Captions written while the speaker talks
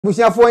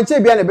Busiafo nche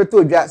bia na beto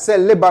odwa se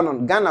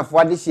Lebanon Ghana fo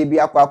ade hye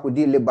bia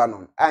akodi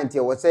Lebanon anti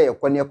wo se ye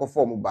kone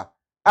ekofo ba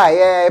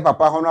ye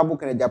papa Honorable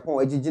Ken Agyapong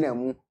agigina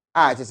mu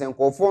chese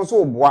nkofo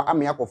nso oboa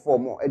ame akofo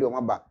mo e de o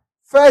maba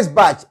first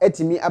batch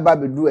etimi aba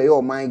bedu ye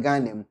o man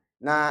Ghana mu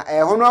na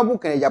Honorable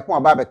Ken Agyapong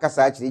aba be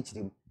kasa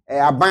akire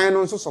aban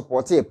no nso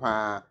support e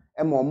pa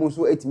e ma omo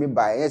nso etimi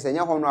ba ye se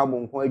nya Honorable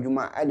nko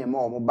adwuma ene ma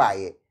omo ba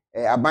ye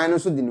aban no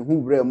nso de ne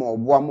hu brɛ ma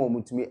oboa ma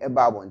omo tumi e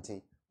ba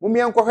abonten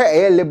Mumia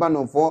nkɔhwɛ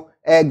Lebanon for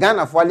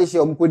Ghana for ale hye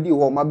omkodi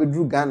ho ma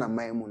bedru Ghana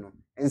man mu no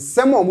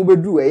ensem omo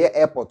bedru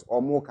airport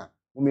omo ka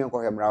mumia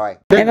nkɔhwɛ mrawai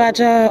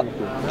Ebajo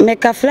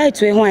meka flight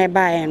we ho e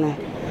baaye no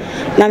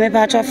na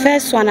mebajo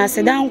first one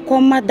asidan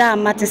koma da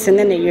matese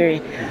ne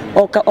yere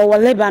o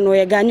Lebanon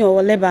ye Ghana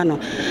o Lebanon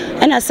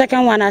and a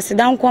second one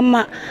asidan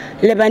koma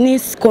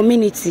Lebanese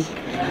community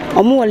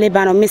omo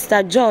Lebanon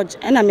Mr George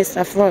and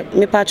Mr Floyd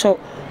mepacho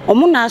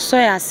omo na so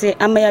ya se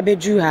amaya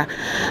bedru ha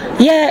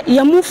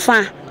ye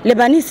mufa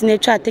Lebanese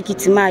nature take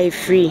it my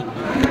free.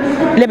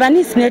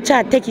 Lebanese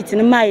nature take it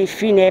in my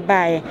free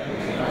nearby.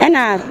 And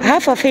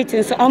half of it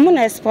is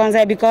a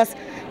sponsor because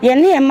ye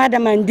near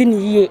Madam and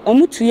Dini,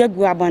 Omutu Yagu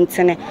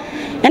Abontene.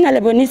 And a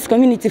Lebanese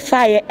community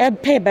fire a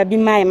pay baby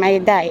my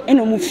die, and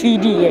no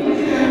mufidi.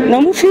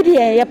 No mufidi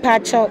ye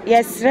pacho,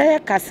 yes, rare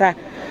casa.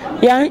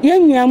 Young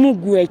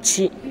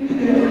Yamuguechi.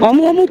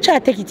 Omo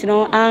take it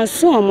no and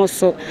so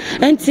almost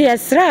and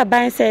Tiasra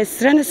by says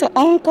Renaso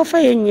uncle for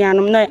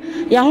Yanum no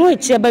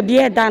Yahuichi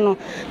baby dano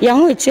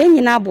Yahuichi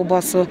in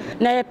Aboboso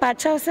na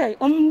pacho say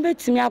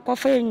bet me a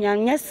coffee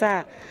yan yes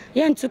sir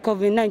yan took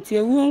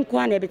COVID-19 won't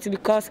quantity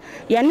because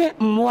Yane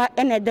more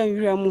and then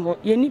you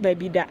any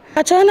baby that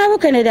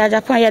Pachona Canada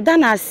Japan ya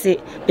done I say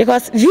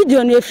because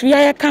video ne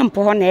free camp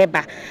on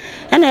neighbor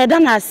and I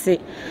done I say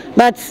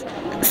but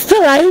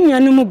still I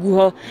am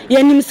go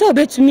yanim so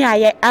bet me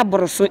I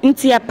abroso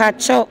inti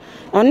pacho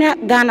ona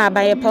Ghana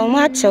ba ye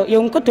palmacho ye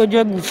nkoto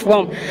jogu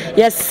from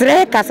ye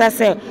sre kasa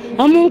se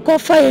omunko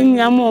fa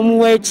enwam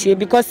omu achi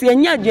because ye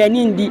nya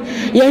aduani ndi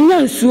ye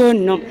nya nsuo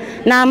no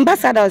na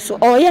ambassador so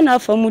oye na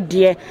afamu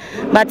de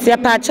but ye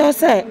pacho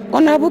se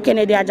ona bu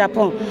Kennedy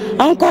Agyapong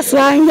onko so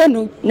anye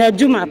no na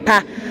adwuma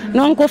pa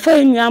na onko fa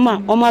enwam a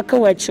omaka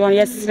wachi on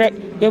ye sre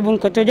ye bu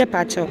nkoto je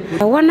pacho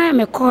wona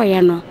me call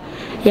ye no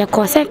ye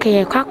kose ke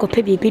ye kwa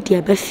kope bibi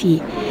de ba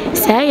fie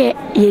say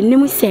ye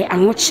nim say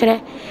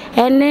anwokyere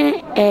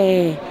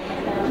ene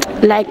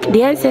like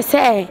the answer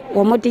say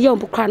omode ye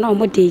obukra na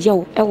omode ye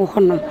e wo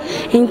hono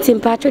nti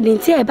mpacho de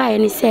nti e ba ye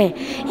ni say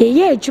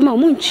ye adwuma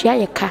mu ntwia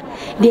ye ka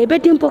de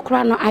ebedi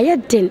mpokra no aye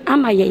den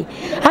ama ye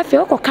afi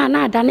okoka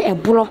na ada na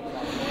ebro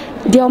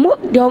de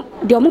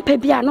omo pe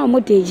bia na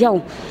omode ye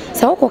o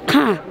say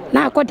okoka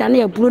na akoda na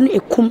eburo no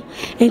ekum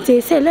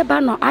enti say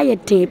Lebanon aye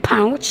den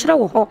pan wo kire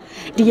wo ho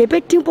de ye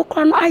bedi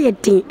mpokra no aye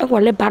den e wo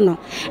Lebanon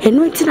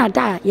enu nti na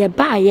da ye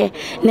ba ye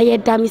na ye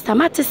da Mr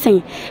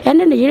Matisen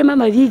ene na yire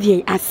mama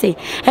Vivian ase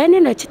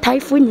ene na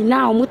chitaifo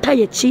nyina omuta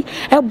ye chi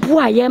ebo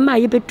aye ma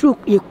ye bedru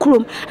ye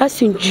krom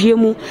asundue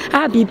mu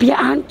a bibia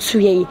antu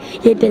ye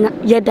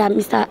da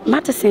Mr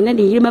Matisen na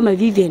yire mama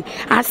Vivian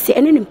ase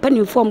ene ne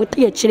mpanimfo omuta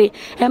ye chire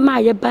e ma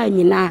ye ba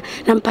nyina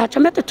na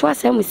mpacho metoto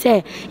asem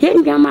se ye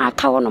nwama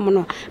aka wonom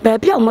no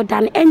baby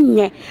omodan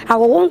enye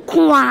awo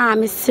nko a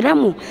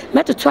mesremu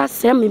metoto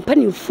asem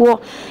mpanimfo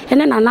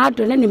ene na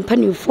ado ne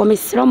mpanimfo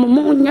mesremu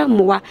mo nya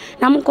mowa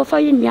na mkofa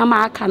ye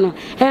nwama aka no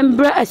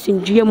embra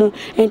asundue mu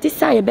enti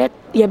sa ye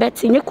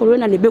beti nye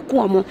corona ne beku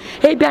omo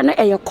ebia na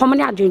eye kom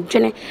ne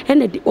adwendwene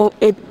ene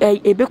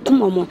ebeku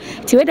omo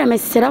ti we da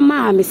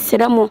mesrema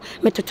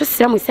metoto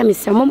sremu se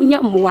mesremu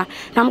nya mowa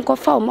na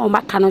mkofa omo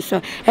maka no so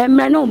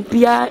emra na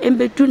obia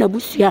embedu na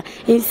busua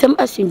ensem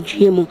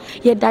asundue mu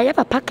ye da ye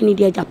papa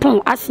Kennedy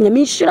Agyapong asenya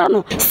minhira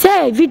no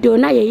se video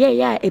na ye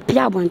ya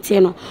APPIAH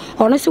abonte no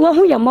ono se wo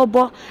hu ye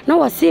mobo na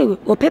wo se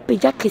wo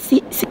pepeja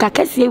kesi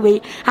sikakesi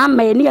we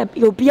ama ye ne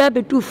obia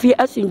bedu fie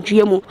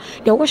asundue mu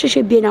de wo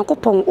hwehwe bia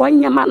Nyankopong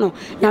wonyama no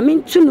na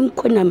mentunu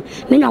nkonam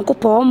na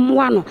Nyankopong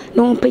mwa no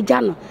na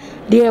ompegya no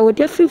de wo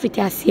de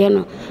fifiti ase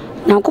no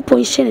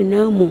Nyankopong hye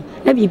na mu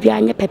na bibia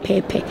anye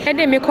pepepe e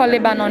de me call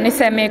Lebanon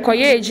se me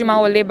koye ejuma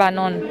wo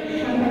Lebanon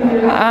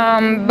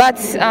but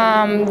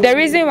the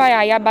reason why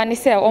I abani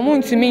say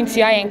omuntumi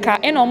ntia yenka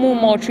e no mu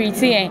more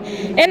treat yen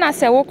e na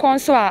se wo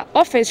konso a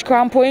office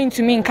crampo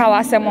ntumi nka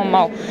wasem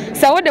ma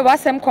se wo de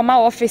wasem koma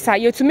officer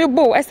yetumi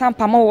bo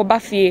esampama wo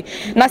bafie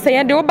na se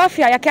ye de wo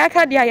bafie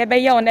yakaka dia ye be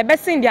ye on e be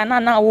sin dia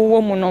na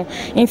wo mu no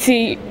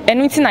nti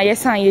enu nti na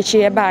yesan ye chi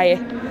ye baaye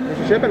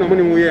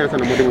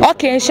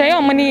okay shey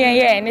on money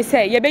yen ne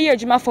say ye be ye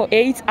adwuma for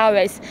 8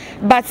 hours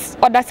but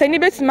oda se ni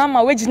betuma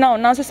ma we gina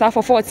on so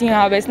for 14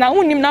 hours na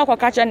unim na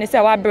akwaka ne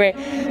say wa bre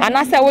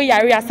ana say wo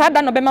yare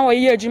asada no be ma wo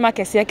ye adwuma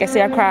kese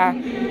kra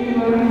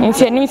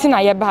nti enu nti na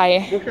ye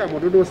baaye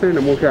mododo sen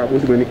na mo hwe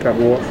abondumani ka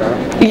mo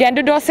sa ye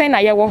dodo sen na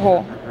ye wo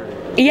ho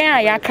yen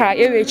ayaka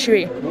ewe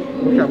chire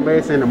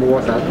be sen na mo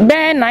wo sa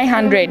be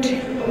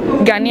 900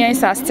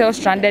 Ghanaians are still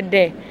stranded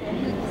there.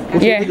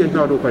 Yeah.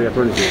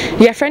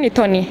 Your friend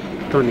Tony.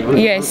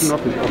 Yes.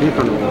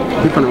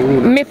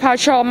 Me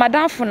patrol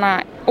madam for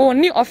na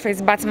only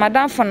office, but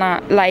madam for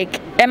na like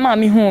Emma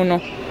mi no.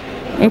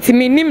 Inti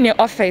me nim ne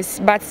office,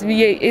 but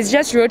it's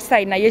just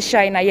roadside na ye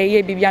shy na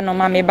ye bibia no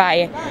ma me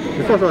buy.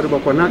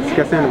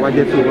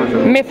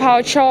 Me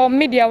patrol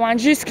media one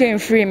just came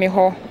free me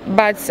ho,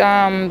 but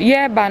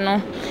yeah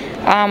bano.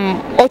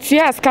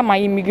 Otias kama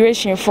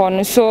immigration for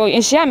no so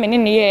in share me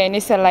in here and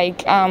it's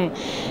like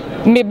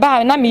me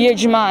ba na me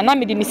ejuma na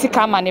me di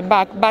sika money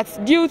back, but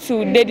due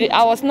to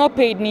I was not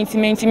paid me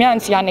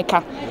anti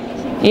aneka.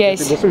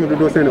 Yes.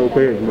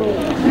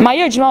 My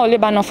ejuma will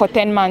Lebanon for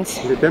 10 months.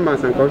 The 10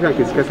 months and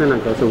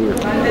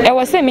I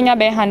was saying minya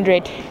be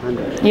 100.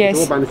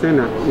 Yes.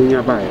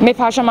 Me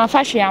passion ma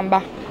fashi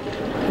amba.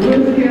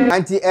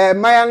 Anti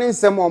maya ne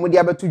nsem o mo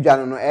dia betu dwa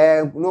no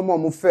no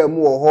mo fa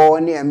mu ho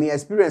ne me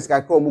experience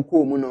kakra o mo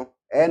ko mu no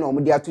na o mo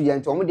dia to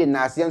nti o mo de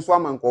na ase nso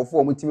amankofo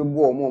o mo timi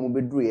bo o mo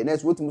beduru ye na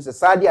so wotimu se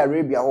Saudi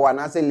Arabia ho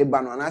ana se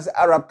Lebanon ana se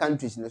Arab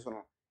countries ne so no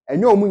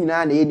enye o mo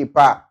nyina na ye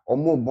nipa o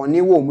mo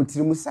bone wo o mo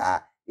tirimu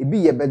saa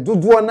ebi ye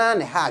bedodo na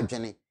ne ha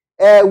adwene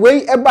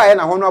wei eba ye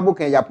na ho no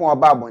abokan Agyapong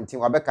oba abonten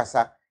wa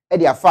bekasa e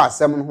de afa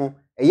asem no ho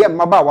ye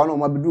mmaba wa no o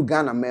mo bedu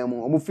Ghana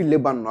mamu o mo fi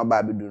Lebanon oba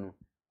abedu no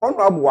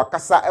ono abu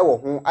wakasa ewo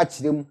ho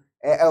akirem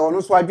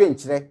ono so adwen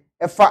kire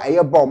efa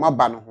eyeba o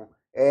maba no ho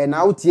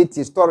na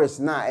wotie stories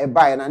na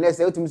eba na na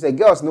say wotum say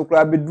girls no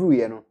kura bedru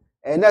ye no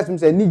na wotum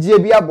say nigye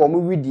bi abo mo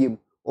widiem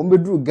o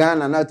bedru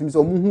Ghana na wotum say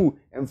o muhu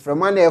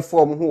emfrema na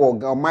efo mo ho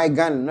o my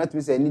Ghana na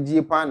wotum say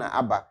nigye pa na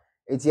aba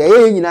eti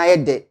ye nyina ye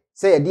de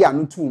say ye de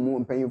anu tu mu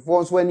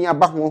mpanyifo so ani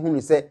aba ho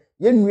hu say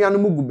ye nua no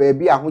mugu ba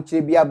bi a ho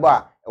kire bi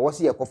aba ewo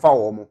se ye kofa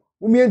wo mo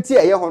umienti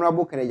eye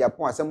honorable kan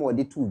Agyapong asem o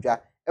de tu dwa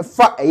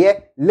efa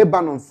eye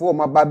Lebanon for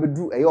ma ba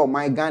bedu eye o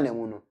my Ghana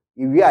mu no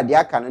iwi ade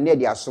aka no na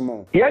de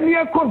asomo ye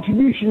ne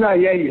contribution a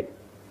ye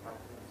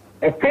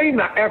e kai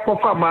na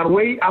ekofa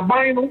marwei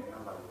aban no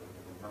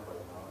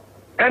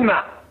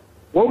ena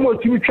wo mo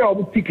timi twa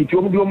o ticket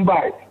wo mo do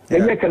mbai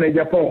ye kan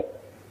Agyapong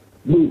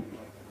no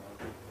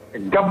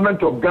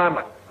government of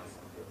Ghana,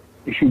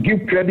 you should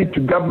give credit to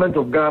government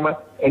of Ghana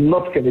and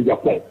not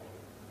Agyapong.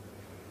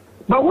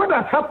 But what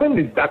has happened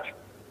is that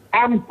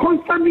I'm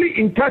constantly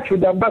in touch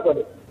with the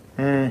ambassador.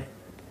 Now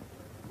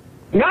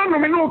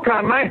I'm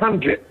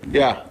 900.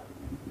 Yeah.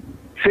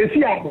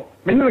 Sesiano,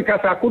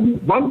 I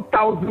could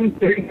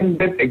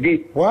 1,300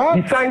 again.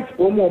 What? Besides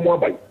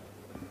mobile.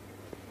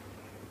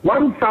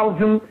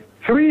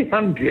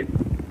 1,300.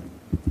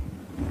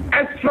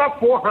 Extra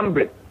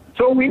 400.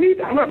 So we need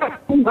another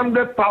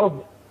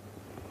 200,000,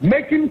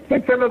 making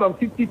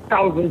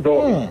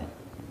 $650,000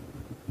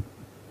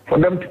 for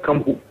them to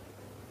come home.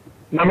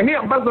 Now, many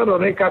ambassadors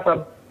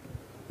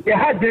they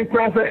have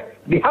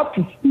they have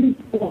to feed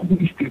all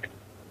these people.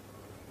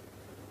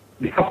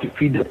 They have to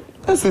feed them.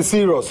 That's a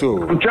serious.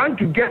 So I'm trying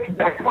to get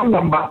that account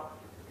number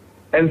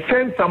and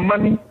send some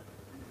money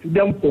to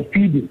them for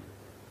feeding,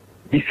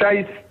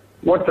 besides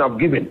what I've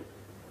given.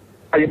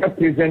 I have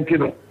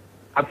presented.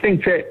 I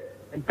think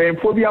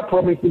phobia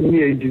promising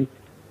me agent.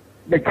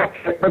 The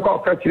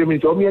catch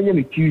means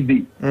only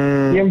Tuesday.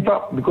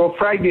 Because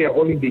Friday a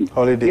holiday.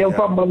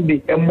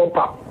 Monday and mop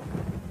up.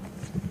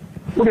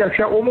 We are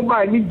sure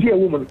I need dear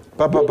woman.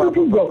 Papa.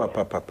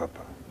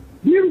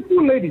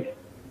 Beautiful ladies.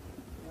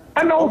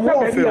 And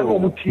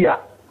also here.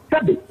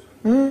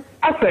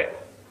 I said,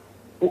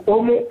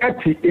 Omo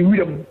Ati a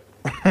William.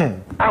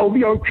 I will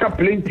be on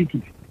plane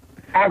ticket.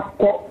 I've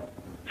got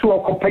to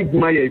occupy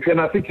my age and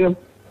I think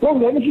one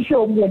woman to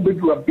show one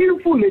bedroom, a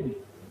beautiful lady.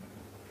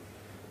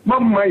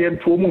 Mamma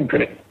and 4 months.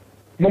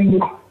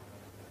 Mumwa.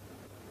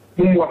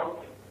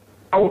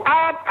 I will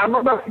add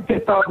another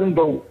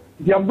 $50,000.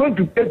 I'm going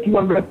to pay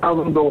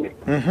 $200,000.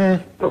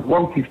 So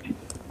 150.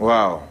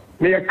 Wow.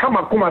 May I come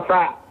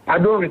sir? I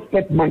don't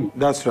respect money.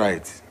 That's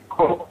right.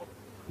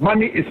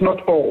 Money is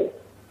not all.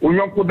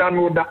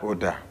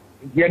 Oda.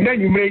 Yeah, then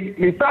you may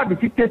start the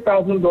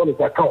 $50,000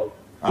 account.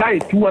 Now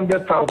it's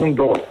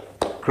 $200,000.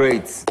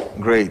 Great.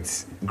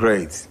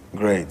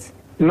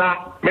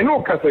 Now, me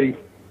no say.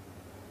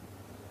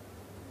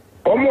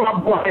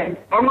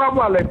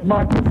 Honorable like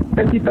Mark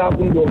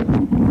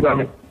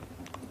 $30,000.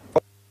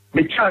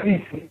 Me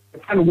Chinese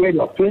and wait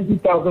of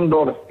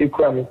 $20,000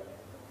 equally.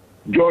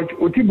 George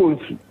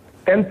Otibonsu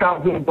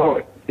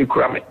 $10,000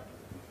 equally.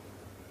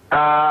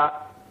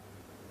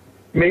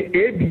 May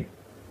AB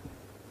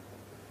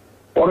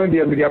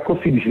already with their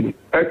constitution.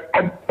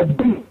 I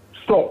do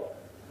so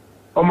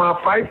on my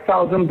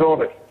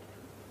 $5,000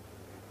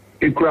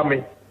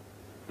 equally.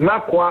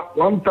 Acquah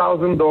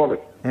 $1,000.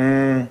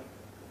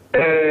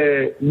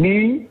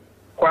 Me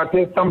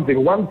quarter something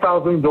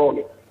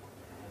 $1,000.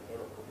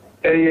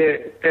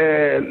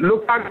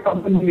 Local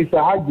government is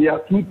SaGA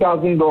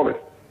 $2,000.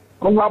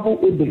 Honorable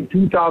Obinim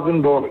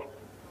 $2,000.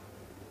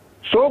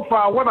 So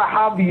far, what I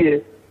have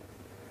here,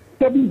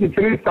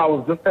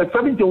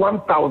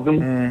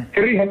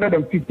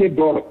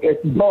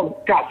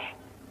 $71,350 cash.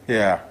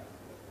 Yeah.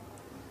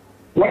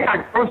 When I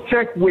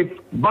cross-check with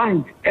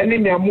bank, any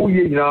Namu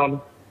you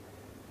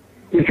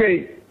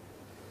say,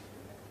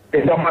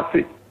 it's a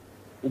massive.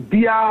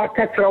 Bia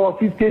Katra was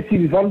 50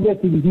 cities,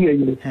 100 cities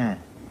here.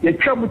 You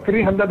travel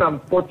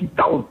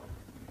 340,000.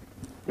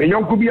 When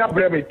you could be a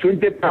brave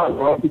 20,000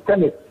 or the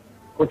tenant,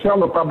 or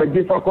tell of a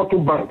different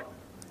cotto bank.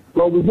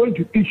 Well, we're going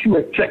to issue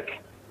a check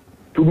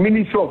to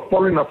Ministry of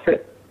Foreign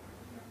Affairs.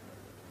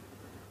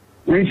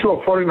 Ministry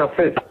of Foreign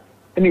Affairs.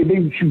 And they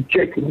issue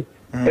check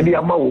and the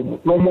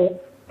amount no more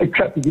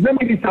attractive.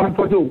 Let me do some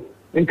for you.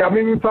 And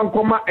coming from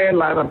Coma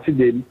Airline of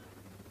today.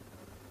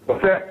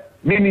 But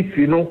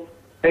ministry, no,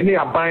 any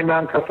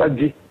abina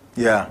Kasaji.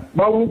 Yeah.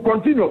 But we'll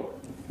continue.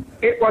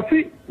 It was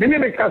it,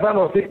 many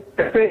Kasano say,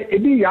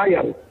 it be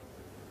Yaya.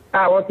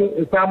 I was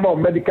in some more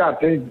medical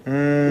attention.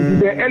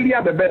 The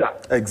earlier the better.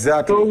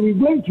 Exactly. So we're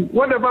going to,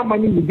 whatever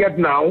money we get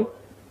now,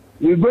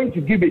 we're going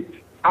to give it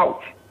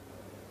out.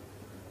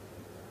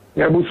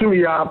 Yeah,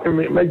 we are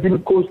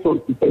making cost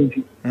of the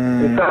pension.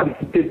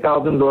 It's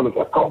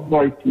 $50,000 account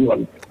more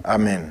 $200.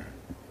 Amen.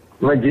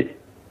 Magic.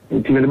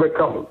 It will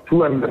become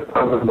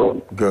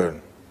 $200,000.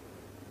 Good.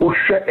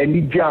 Osha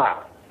any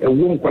jar, a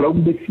woman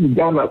called the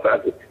Ghana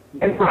side.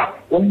 And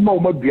one more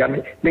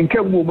Biane, then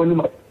came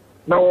woman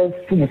now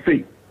full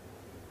say.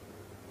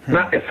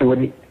 Not a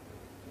Sony.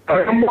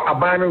 I am more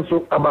abandoned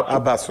so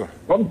Abaso.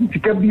 One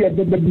can be a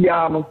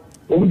Biano,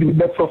 only the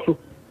best also.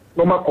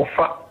 No matter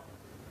fat.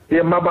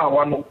 Yeah, Maba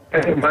one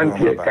and man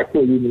here,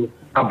 Kakoli,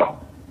 Abba.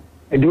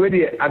 And the way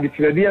they are the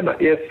Canadian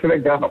is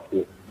Ghana.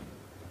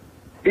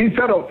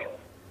 Instead of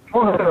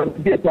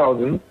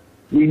 450,000,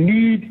 we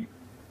need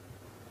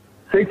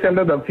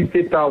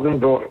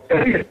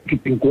 $650,000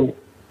 keeping going.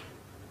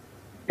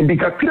 In the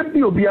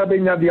Kaklepi of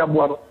Biabena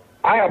Diabuano,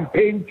 I am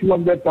paying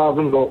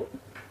 $200,000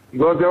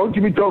 because the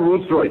ultimate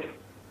Rolls Royce.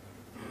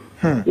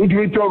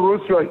 Ultimate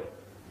Rolls Royce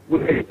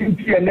with a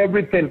and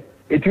everything,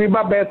 it will be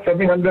about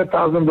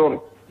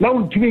 $700,000. Now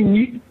we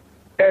need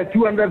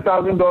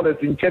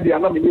 $200,000 in Chad.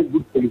 I'm not a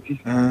good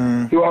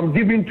politician, so I'm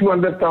giving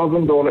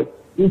 $200,000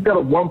 instead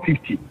of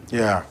 $150,000.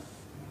 Yeah.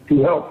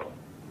 To help.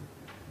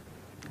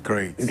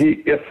 Great.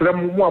 The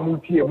Islam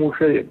Muti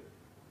Moshe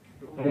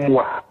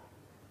Mwa.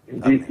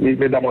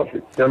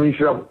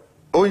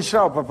 Oh,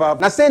 inshallah,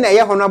 Papa. Na say na ye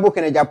honorable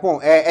Kene Japan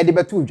e de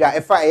betu dwa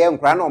e fa ye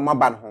nkra na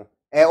omaba no ho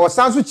o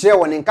sanso kire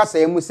woni nkasa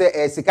ye mu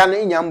se sika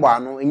na nya mbo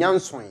ano nya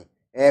nson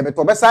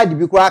beto be sa de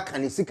bi kura aka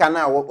ne sika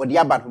na wo de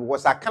aba no wo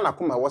sa aka na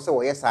koma wo se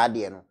wo ye sa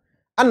de no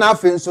ana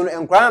afi nso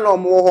no nkra na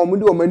omo ho mu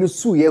de omanu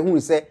su ye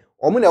hu se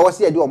omo na wo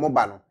se ye de omo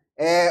ba no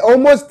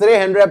almost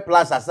 300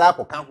 plus asa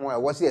ko ka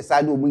ho wo se ye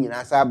sa de omu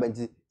nyina sa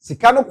banti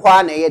sika no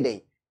kwa na ye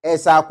den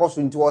sa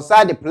akoso nti wo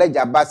sa de pledge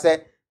aba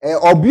se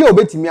obi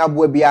obetimi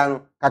abo bia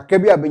no kakra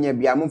bi abenya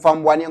bia momfa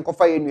mboa ne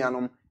enkofa ye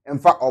nuanom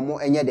emfa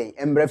omo enye den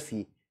embra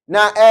fi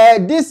na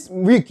this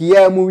week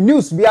ya mu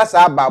news bi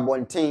asa aba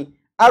bonten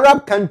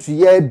Arab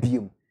country ya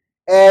biom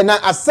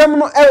na asem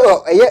no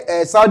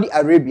Saudi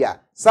Arabia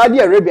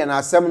na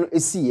asem no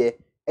esiye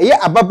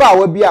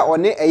ababaawa bi a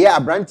one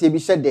abrante bi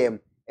hyedem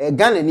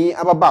Ghana ni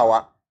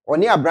ababaawa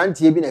one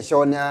abrante bi na hye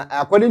one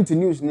according to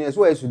news ne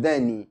so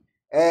Sudan ni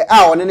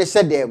one ne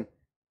hyedem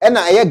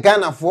na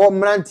Ghana fo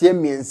mrantie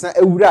miensa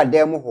ewura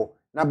dem ho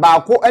na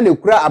baako ene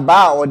kura aba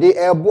a ode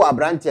ebo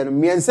abrante no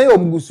miensa ye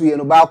omgusu ye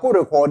no baako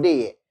record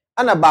ye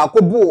ana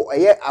baako bu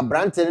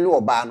abrante no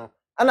oba no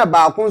ana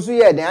baako nso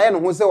ye den aye no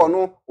ho se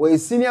wono o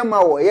senior ma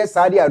wo ye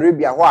Saudi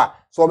Arabia ho a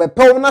so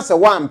obepew na se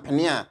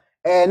wampene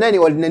a na ni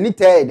ode nani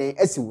tae den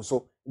asiwu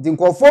so di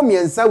nkofo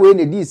miensa we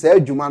ne di sa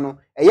adwuma no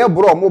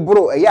bro mo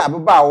bro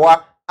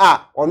ababaawa a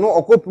ono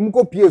okopum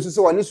kopie so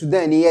se woni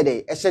Sudan ni ye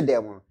den hye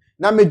dem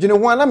na medwene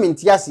ho na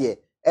mentiase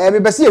me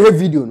bese ye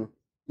video no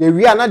ye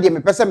wi ana de me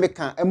pese me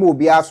kan ema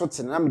obi aso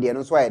tene na me de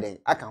no so aye den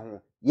aka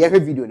ho ye hwe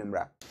video no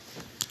mra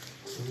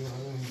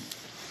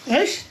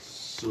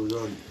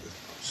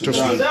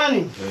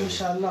Sudani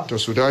inshallah to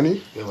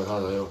Sudani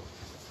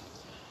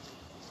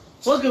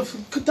okay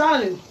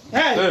Kutani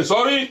hey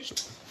sorry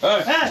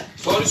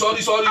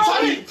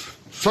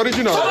sorry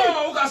Jina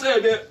who can say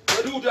the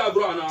do the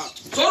agro na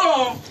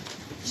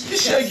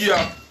sheikh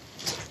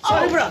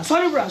sorry bro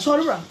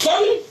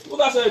who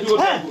can say do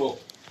the agro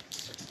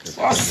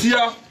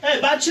Afia.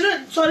 Hey,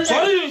 Bachelor, sorry.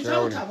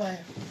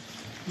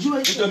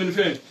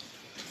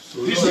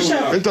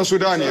 Enter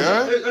Sudan,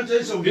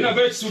 In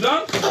a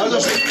Sudan?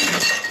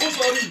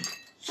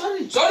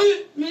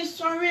 Sorry. Miss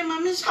sorry,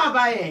 Miss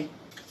Kabaye.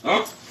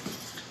 Huh?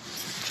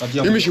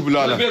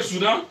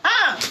 Sudan?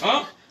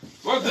 Huh?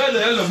 What the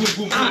hell?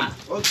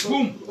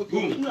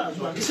 Boom.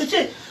 It's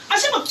okay.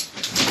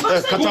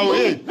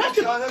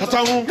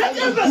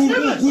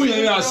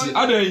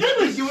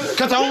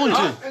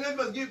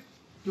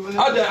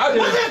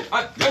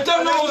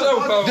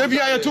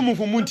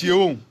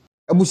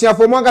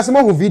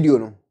 Video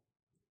no.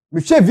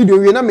 Me share video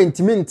we na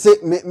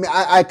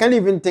I can't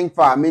even think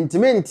far. I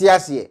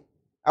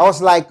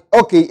was like,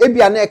 okay,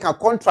 ebia na ka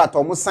contract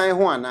o mo sign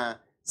ho ana.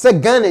 Se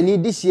Ghana ni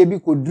this year bi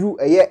koduru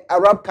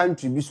Arab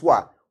country bi so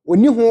a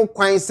oni ho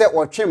kwan se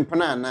o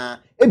twempena ana.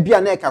 Ebia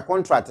na ka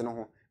contract no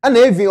ho. Ana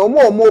even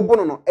omo bo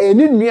no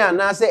ni nua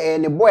na se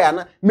ne boy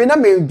ana. Me na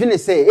me dwene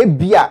se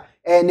ebia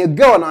ne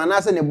girl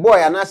na se ne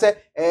boy ana se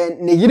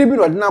ne yiri bi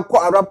no de na ko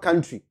Arab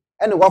country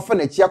ene wafa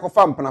na chi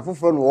akofa mpana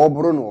foforo no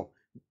oboro no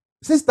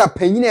sister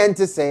panyine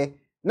ente se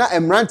na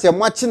emrante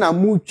mwache na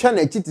mu twa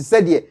na chi te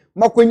se de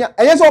makonya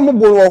enye se omo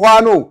boro ho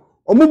ano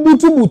omo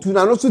butu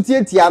na no so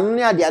tietia no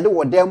ne ade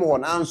wodem ho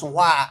na anso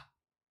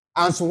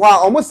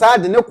ho omo saa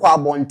de ne kwa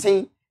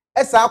bonten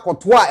esa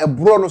akoto a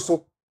ebro no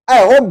so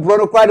ho bro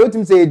no kwa de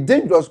otim se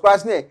dangerous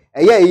class ne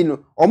yi no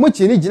omo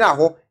chi ni gina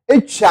ho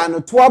etwa no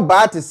to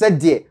aba te se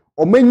de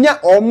omenya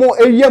omo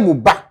eyam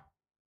ba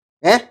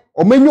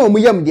omenya omo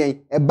yam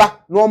de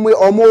eba no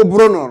omo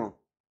bro no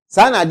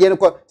saa na ade no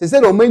ko se se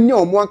de omenya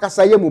omo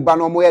ankasa yam ba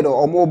no omo ye de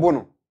omo bo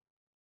no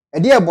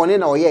ede e bone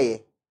na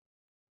oyeye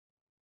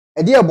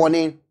ede e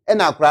bone e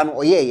na akra no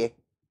oyeye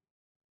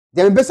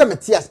de me besa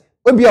metias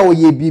obi a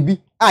oye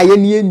bibi a ye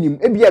ni enim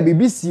ebi a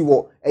bibi si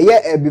wo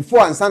eye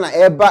before ansa na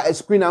eba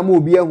screen ama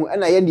obi ahu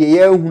na ye ne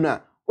ye ahu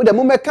na wo de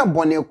mo meka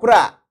bone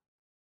kra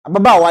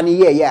ababa wa ne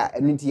ye a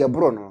enu nti ye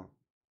bro no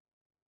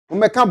mo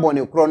meka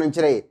bone kro no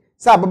nkire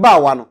sa ababa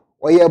wa no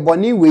oye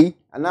bone wei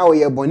ana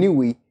oye bone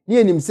wei ni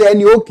enim se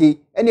ani okay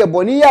ene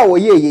bone ya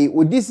oye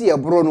odisi ye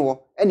bro no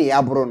ene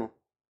ya bro no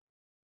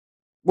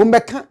mo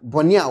meka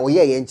bone a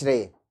oye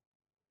nkire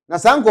na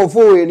sankofo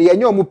we ne ye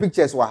nye omo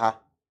pictures wa ha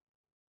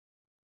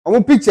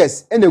omo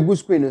pictures ene gu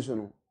screen so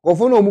no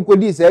kofo no omo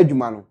kodi sa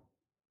adwuma no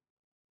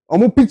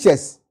omo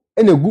pictures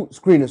ene gu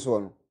screen so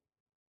no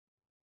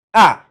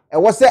e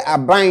wo se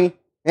aban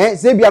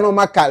se bia no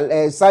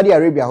maka Saudi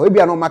Arabia ho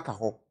bia no maka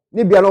ho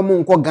ne bia no mo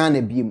nko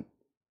Ghana biem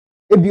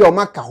e bia o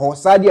maka ho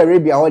Saudi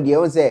Arabia ho de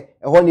e se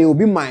ho ne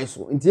obi man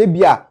so nti e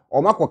bia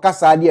o makoka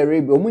Saudi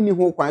Arabia omo ni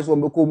ho kwan so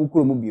mbeko omo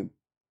kuro mu biem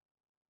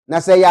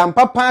na se ya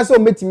mpapa se o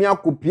metimi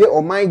akopie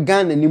o man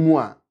Ghana ni mu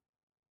a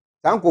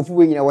sankofo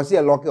we nyina wo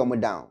se lock omo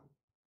down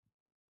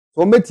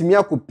so metimi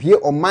akopie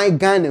o man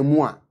Ghana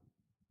mu a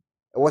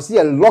wo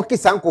se lock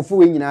sankofo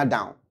we nyina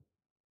down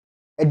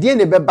edie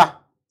ne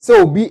beba se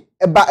obi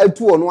eba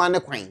atu ono ane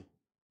kwan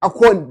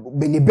akọ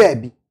beniba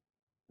bi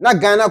na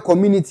Ghana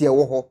community e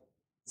wo ho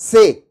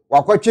se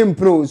wakotwe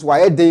mpros wa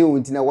ye den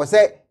onti na wo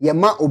se ye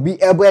ma obi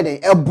ebo den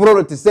ebro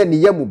no te se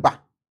ne yamu ba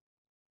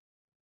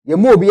ye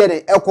ma obi ye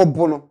den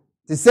ekobo no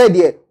te se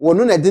de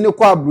wono na de ne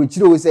kwa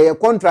abrochire wo se ye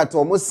contract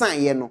o mo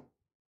sign ye no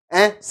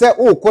se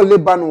o ko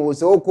Lebanon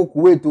se o ko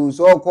Kuwait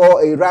so o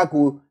ko Iraq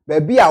ba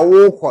bi a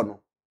wo ko no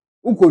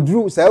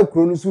ukoduru se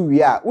akro no so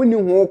wi a woni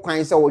ho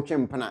kwan se wo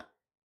twempena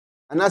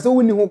anase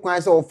woni ho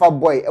kwan se wo fa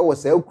boy e wo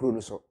se akro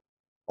no so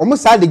omo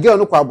sa de girl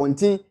no kwa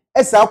bontin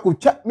esa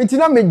akotwa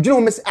mitina medwene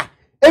mo se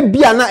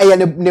ebia na eye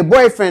ne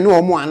boyfriend no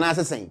omo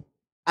anase sen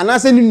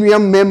anase ni nua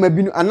mmema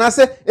bi no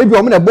anase ebi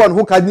omo na boy no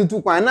ho kadin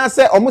tu kwan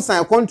anase omo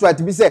sign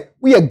contract bi se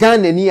wo ye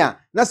Ghana ni a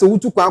na se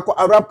wutu kwan akọ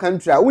Arab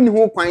country a woni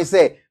ho kwan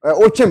se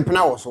o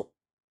twempena wo so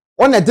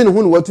ona de ne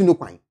ho no watu no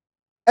kwan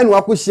ene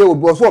wakohie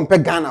obi wo so ompe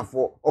Ghana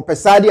fo ope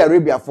Saudi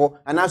Arabia fo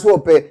anase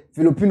ope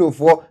Filipino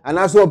fo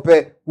anase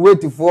ope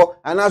Kuwait fo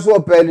anase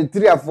ope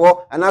Eritrea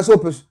fo anase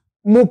ope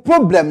mo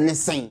problem ne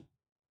sen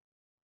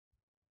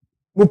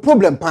mo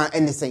problem pan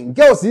ene sen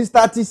girls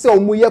start say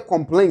omo ye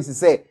complaints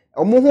say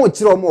omo ho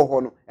kire omo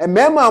ho no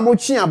emema amo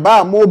twe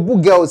aba mo bu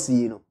girls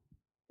yi no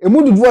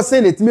emu dudu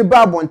say na timi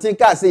ba bonten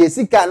ka say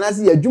yesika na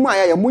say adwuma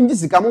ya mo ngi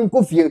sika mo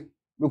nkofie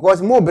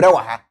because mo bre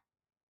wa ha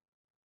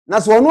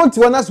na so ono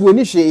tiwo na so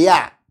oni hwe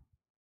ya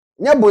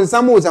nya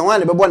bonsam o san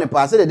wan bebo ne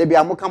pa say de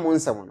bia mo ka mo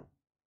nsem no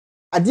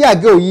ade a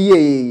girl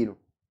yi no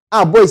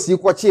a boys yi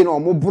kwachi no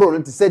omo bro no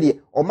te say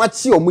de o ma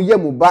chi omo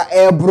yamu ba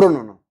e bro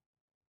no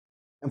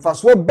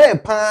mfaso be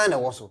pa na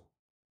wo so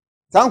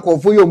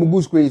sankofo ye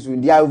omugu screen so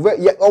dia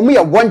omo ye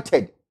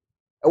wanted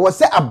e wo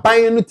se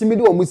aban no timi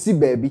de omo si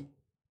baabi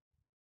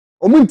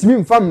omo ntimi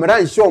mfa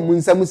mra nhye omo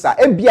nsam sa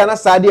e bia na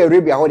Saudi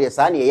Arabia ho de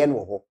sa na ye no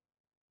ho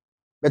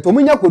but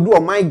omo nya kodu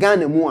o man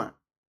Ghana mu a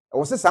e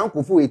wo se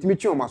sankofo ye timi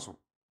twe omo so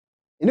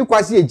eni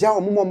kwase ye ja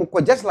omo mo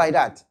ko just like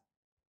that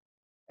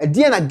e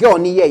die na girl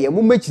ni ye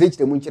mo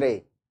mechirechire mu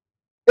nkire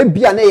e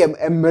bia na ye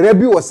mra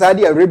bi wo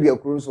Saudi Arabia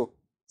kuro so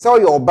so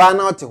yo ba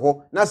na te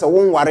ho na se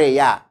won ware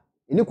ya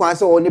eni kwan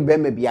se wo ne be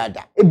ma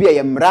biada e bia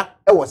ye mra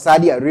e wo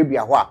Saudi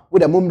Arabia ho a wo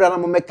da mo mra na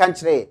mo meka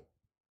nkire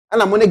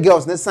ana mo ne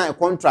girls ne sign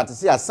contract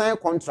se ya sign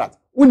contract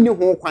wonni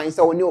ho kwan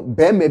se wo ne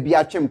be ma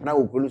bia twempena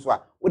wo kuru so a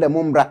wo da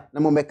mo mra na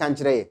mo meka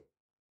nkire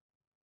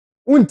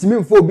untimi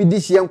mfo obi di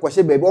hie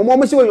nkwhye baabi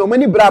omo hye wo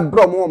mani bra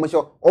bra omo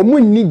hye omo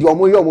nni di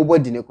omo ye omo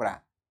body ne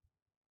kura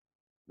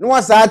no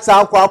wasa ata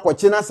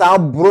akwachi na sa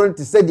bro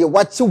nti se de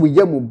wachi wo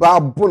yamu ba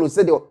bono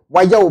se de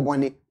waya wo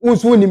bone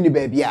unsu nim ni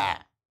baabi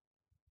a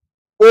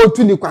o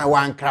tu ni kwan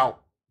wan kraw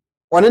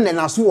one ne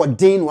na so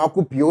odin no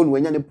akopie o no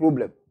anya ne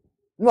problem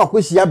no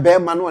akohia be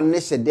ma no ne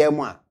hye dem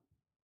a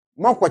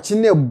makwachi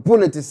na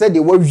bono nti se de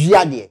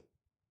wawia de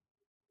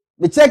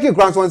me check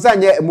kran so nsa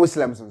nya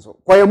muslims nso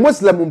koye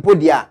muslim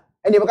mpodi a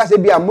ene beka se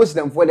bia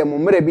muslim fo de mo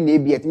mra bi na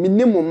ebiet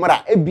minni mo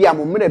mra ebia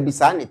mo mra bi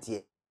sa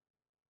nete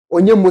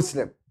onye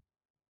muslim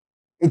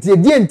enti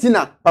edie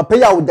ntina papa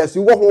ya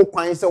wodasu wo ho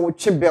kwan se wo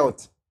twe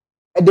belt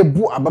e de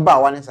bu ababa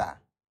wa ne sa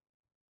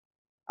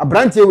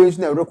abrante we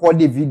nso na record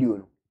the video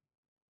no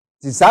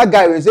ti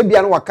SaGA we se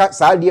bia no waka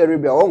Saudi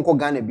Arabia wonko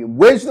Ghana bi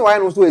we nso why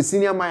no so a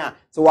senior man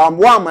so wa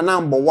mo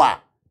amana mbo wa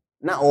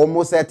na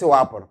almost set wa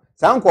aporo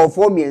sa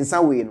nkofo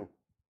miensa we no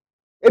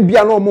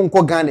ebia no mo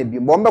nko Ghana bi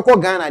mbo mbeko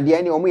Ghana de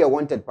ani omo ye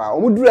wanted pa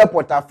omo duru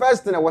airport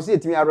first na was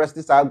etimi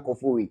arrest sa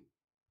nkofo we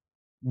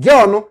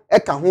girl no e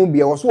ka ho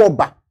bia wo so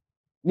oba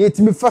na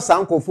etimi fa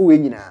sa nkofo we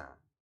nyina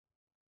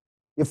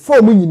ye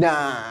form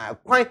nyina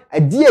kwan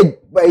adie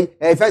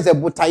fense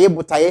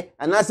botaye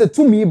anase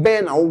tumi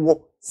ben na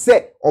wo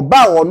se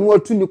oba wono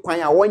atu ni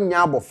kwan a wonya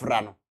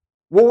abofra no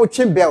wo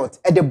twe belt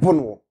e de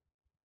bono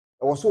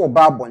wo so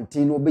oba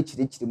abontin no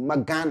obekirikiri ma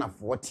Ghana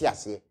fo te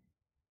ase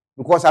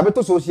because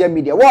abeto social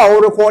media wo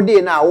record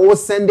na wo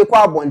send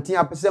kwa abontin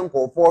apese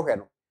nkofo hwe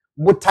no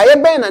botaye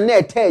ben na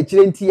eta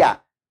akire nti a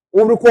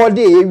wo record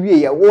ye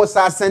wie ya wo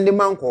sa send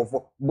man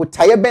nkofo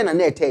botaye ben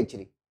na eta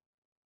akire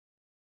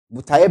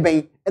botaye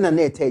ben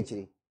na eta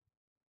akire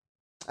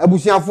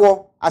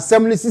abusuafo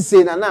assembly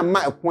sise na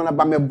ma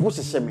ekuonaba mebo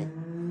hyehyeme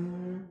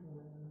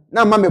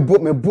na ma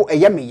mebo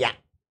eye ya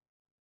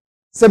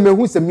se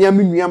mehu se mia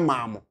menua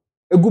maamo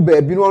egu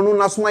baabi no no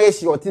naso aye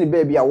hye ote ne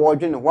baabi a wo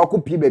dwene ho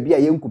akopi baabi a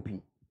yenkopi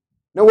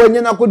na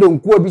wanya na kodo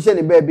nkuo bi hye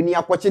ne baabi ni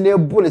akwache na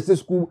ebu ne se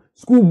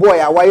school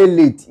boy a waye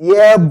late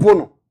ye bu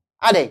no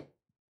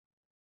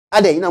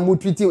ade na mu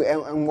twiti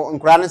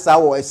nkura ne sa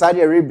wo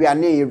Saudi Arabia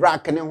ne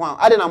Iraq ne ho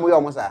ade na mo ye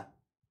omo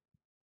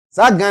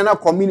sa Ghana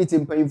community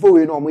mpanyifo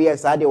we no omo ye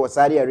Saudi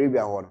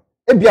Arabia ho no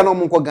ebia no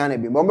mo nko Ghana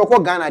bi mo mbekọ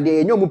Ghana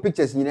de enyo mo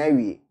pictures nyina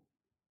awie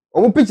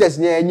omo pictures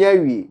ni enya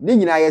awie ni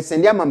nyina ye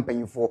send ya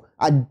mpanyifo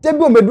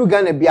adebi omedu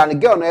Ghana bia no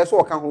girl no ye so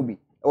oka ho bi e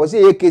wo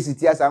se ye case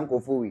ti asa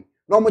nkofo we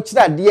no mo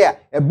kira de a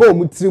e ba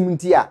omo tirim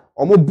nti a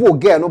omo bo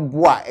girl no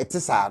bo a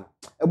etisa no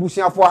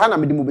abusuafo ha na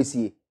mede mo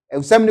besie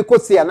ewsam ni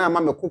kose ya na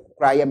ama me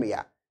kokokra ye me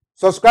ya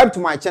subscribe to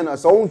my channel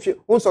so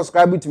won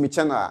subscribe to my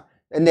channel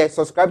and then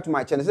subscribe to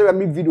my channel so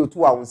me video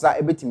to a wonsa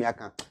ebetimi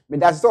aka me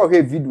da so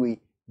hwe video yi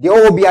de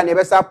o bia na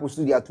ebesa post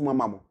dia tuma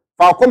mamo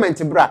fa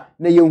comment bra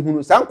na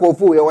yenhunu san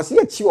kofo ye wo se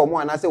ye chi wo mo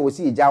anase wo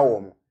se ye ja wo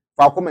mo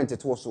fa comment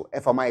to so e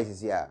fa my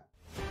sisi a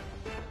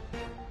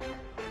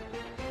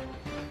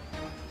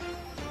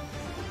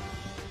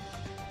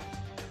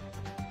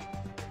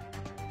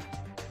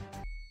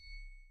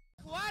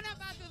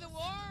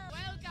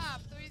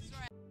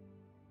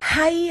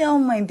Hi, all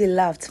my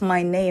beloved.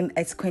 My name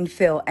is Queen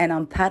Phil, and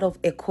I'm part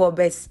of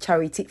Equobest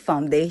Charity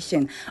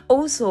Foundation.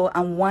 Also,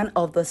 I'm one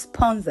of the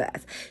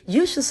sponsors.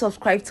 You should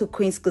subscribe to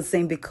Queen's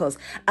Cuisine because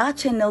our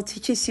channel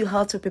teaches you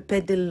how to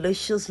prepare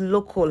delicious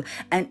local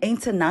and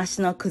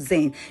international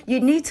cuisine. You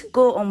need to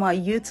go on my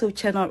YouTube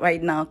channel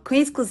right now,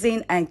 Queen's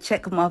Cuisine, and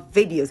check my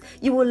videos.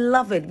 You will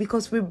love it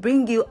because we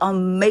bring you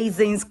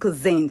amazing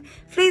cuisine.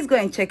 Please go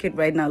and check it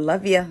right now.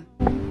 Love ya.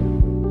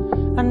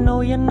 I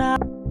know you're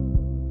not.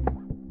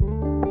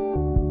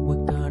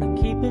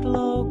 Keep it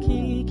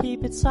low-key,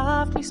 keep it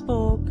softly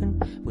spoken,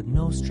 with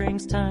no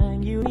strings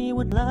tying you.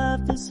 What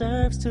love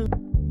deserves to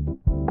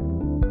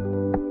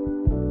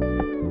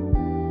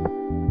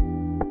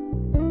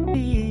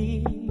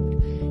be.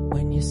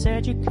 When you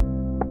said you could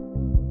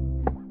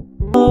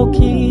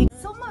low-key.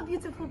 So my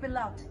beautiful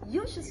beloved,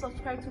 you should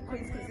subscribe to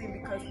Queen's Cuisine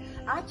because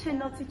our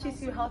channel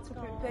teaches you how to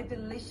prepare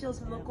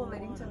delicious local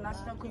and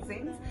international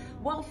cuisines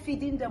while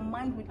feeding the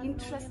mind with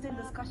interesting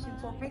discussion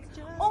topics.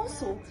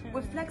 Also,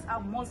 we flex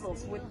our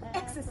muscles with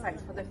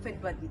exercise for the fit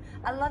body.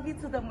 I love you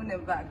to the moon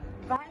and back.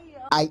 Bye.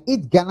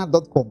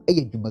 IEatGhana.com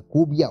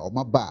Jumakubia or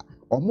Maba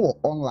or more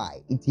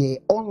online. It's a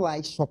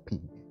online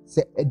shopping.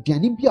 Say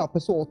aduane bia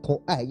opeso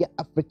oto ya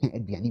African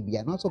aduane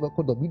bia na so be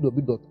call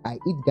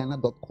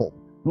www.IEatGhana.com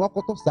no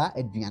akoto sa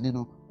aduane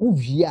no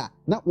uvia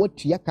na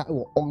watua ka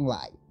e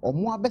online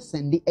omo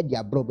abesende e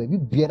dia bro ba bi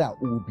biara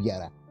o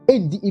biara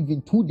endi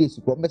even 2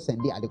 days ko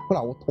besende ade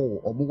kola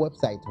woto omo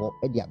website ho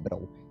e dia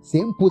bro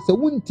sempo se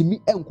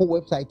wuntimi enko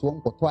website ho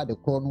nkoto ade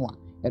kro no a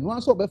eno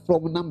anso be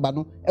from number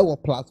no e wo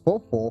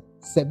 +44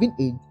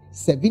 78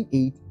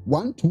 78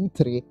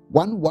 123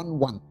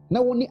 111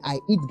 na woni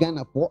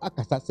IEatGhana for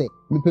akasa se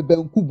mepe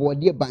banku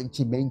bode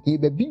banchi benke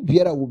be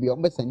bibiara wo bi o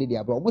mesende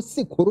dia bra o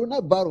se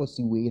coronavirus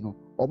we no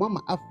o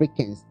mama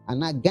Africans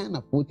ana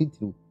Ghana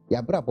 43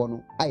 ya bra bo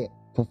no aye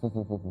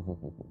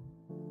fofofofofofofo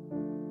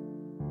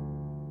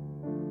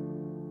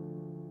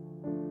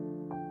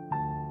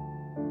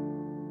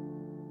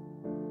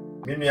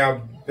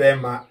Minia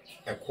bema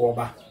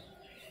Acquah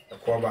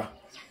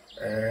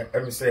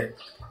emi say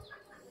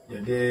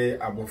yede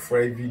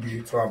abofra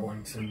video to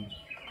abontin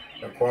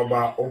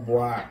Acquah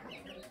oboa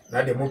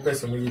na de mo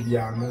person mo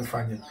yibia no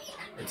fanye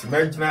eti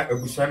mentina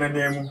agusana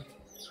nemu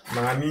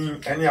maami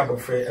eni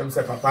abofra emi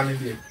say papa ne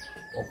de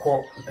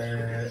okọ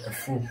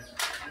afu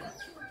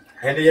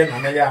ene ye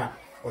na ya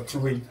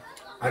otuwe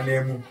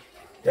anemu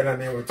ye na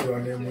ne otu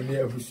anemu ne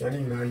agusana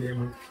ni na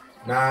anemu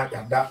na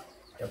yada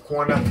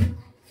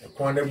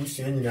ekwona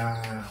busu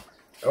nyina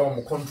e o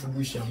mo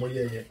contribution mo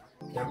ye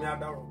nyame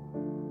adaro.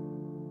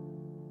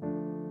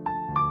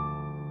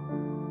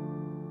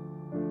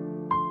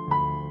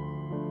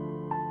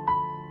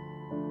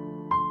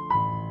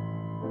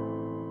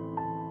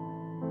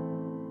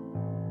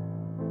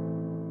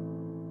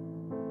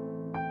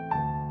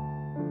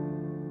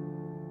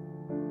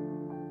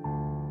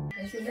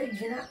 nti be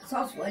gina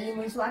sofo ani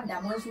mo so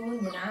adamo so mo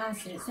nyina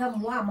ase se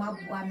mo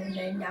amabua me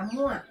na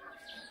nyamo a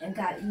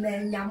enka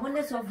me nyamo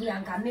ne sofo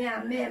anka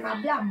me ma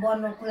bla mbo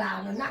no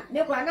kula no na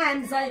me kula na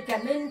nsa ka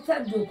me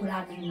nfa do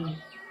kula no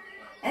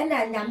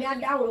ena nyame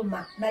adawro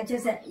ma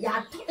chese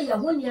ya to ya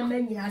ho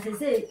nyama nyina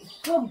se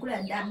kom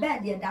kula da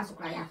bed ya da so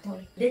kula ya to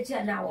de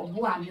che na wo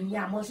bo a me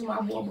nyamo so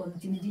ma bo bo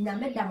ntimi di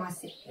nyame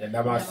damase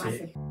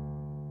damase